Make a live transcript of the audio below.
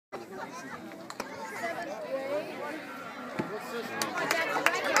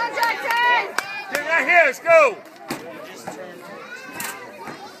Get right here, let's go! Just turned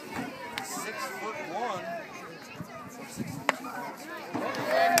 6'1".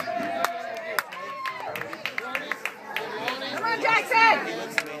 Come on, Jackson!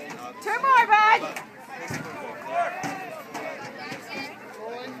 2 more, bud!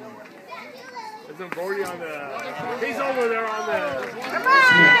 Isn't Burley on the... He's over there on the... Come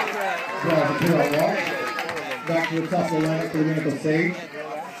on! Back to the top of the lineup for the medical stage.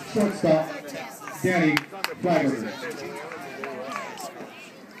 Shortstop, Danny Flyberger.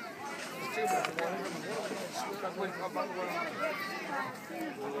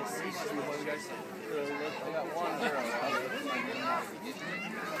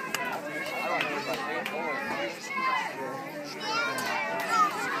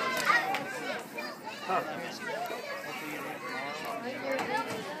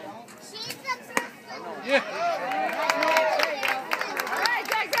 Yeah. All right,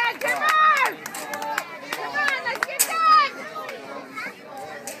 Jackson, come on! Come on, let's get done!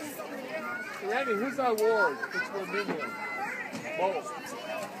 Randy, who's that award? Which one did you? Both.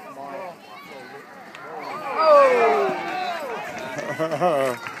 Oh!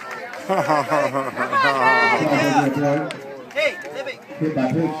 Hey, Libby. Hit by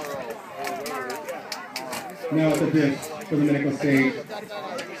pitch. Now at the pitch for the medical stage.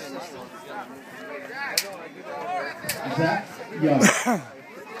 Zach Young. Come on!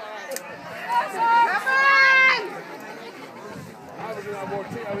 I was in that award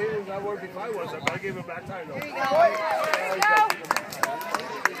too. I mean, he was in that award before I was. But I gave him back time though. Here you go. Here you go.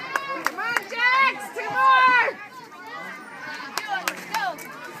 Come on, Jax! 2 more!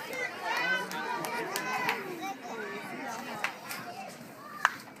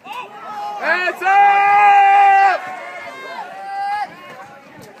 Hands up!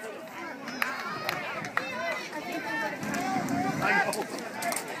 I know.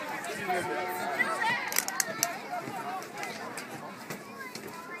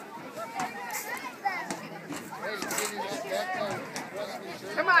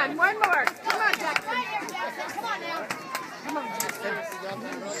 Come on, 1 more. Come on, Jackson. Come on now. Come on, Jackson.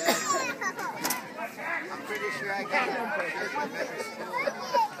 I'm pretty sure I got it.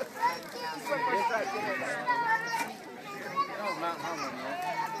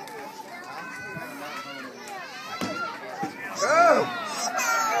 Go!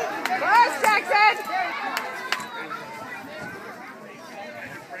 Close, Jackson!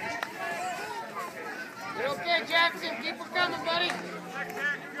 You're okay, Jackson. Keep her coming, buddy.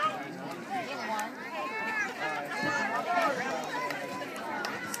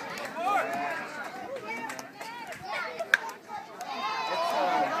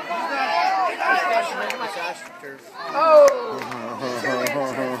 Oh!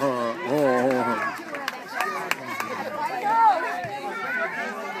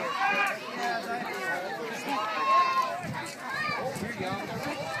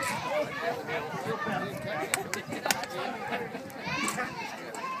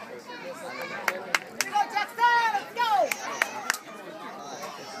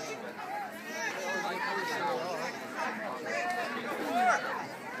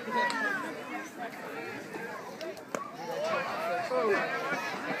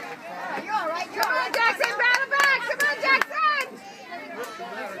 You're all right. Come on, Jackson, battle back. Come on, Jackson.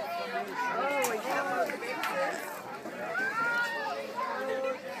 Oh, we got one of the bases.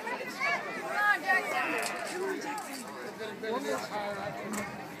 Come on, Jackson. Come on, Jackson.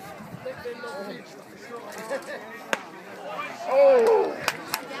 Oh.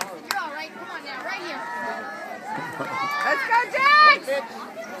 You're all right. Come on now, right here. Let's go, Jax.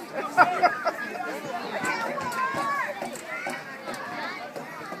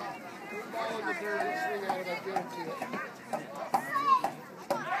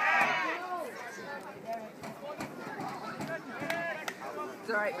 It's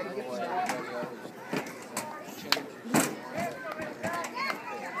all right, but he gets it back.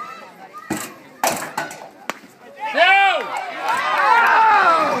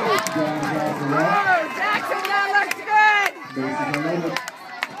 Oh, Jackson, that looks good.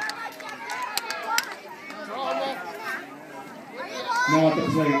 Now at the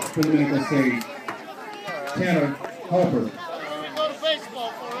plate for the medical stage. Tanner Harper. Go to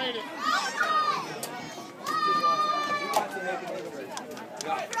baseball for rating.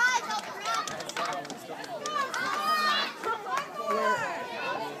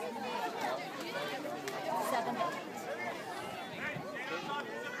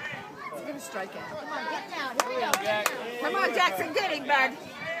 He's going to strike out. Come on, get down. Here we go. Come on, Jackson, get him, bud.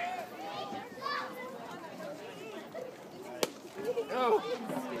 Oh.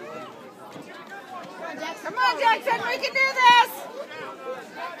 on, Jackson, we can do this!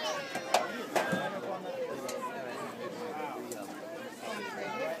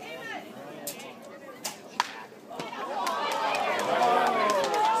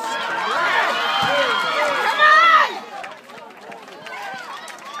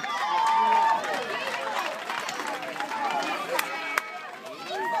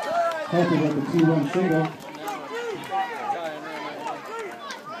 Healthy with the 2-1 single.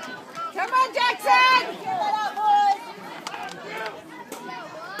 Come on, Jackson! Get that up, boys!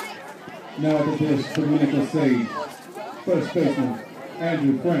 Now at the dish, Dominican Sage. First baseman,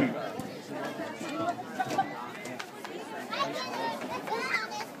 Andrew Frank.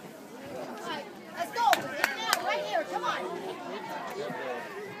 Let's go! Now, right here, come on!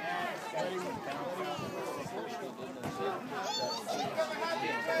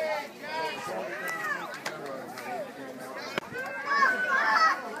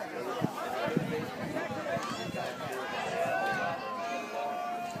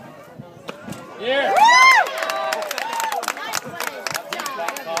 Yeah.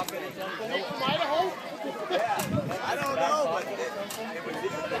 I don't know, but it was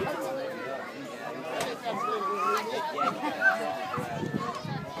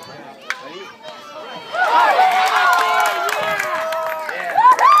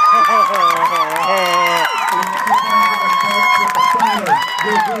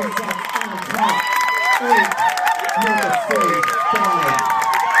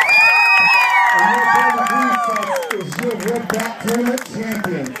Is your Red Dot Tournament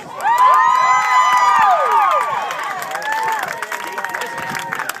champions.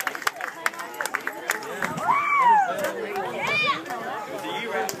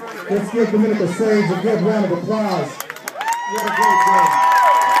 Let's give Dominican Sage a good round of applause. What a great game.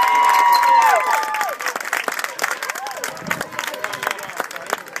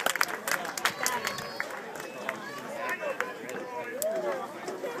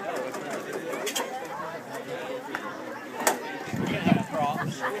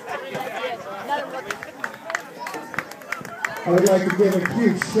 I would like to give a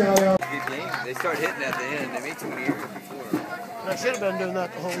huge shout out. Good game. They started hitting at the end. They made too many errors before. I should have been doing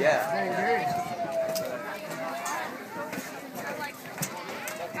that the whole Yeah.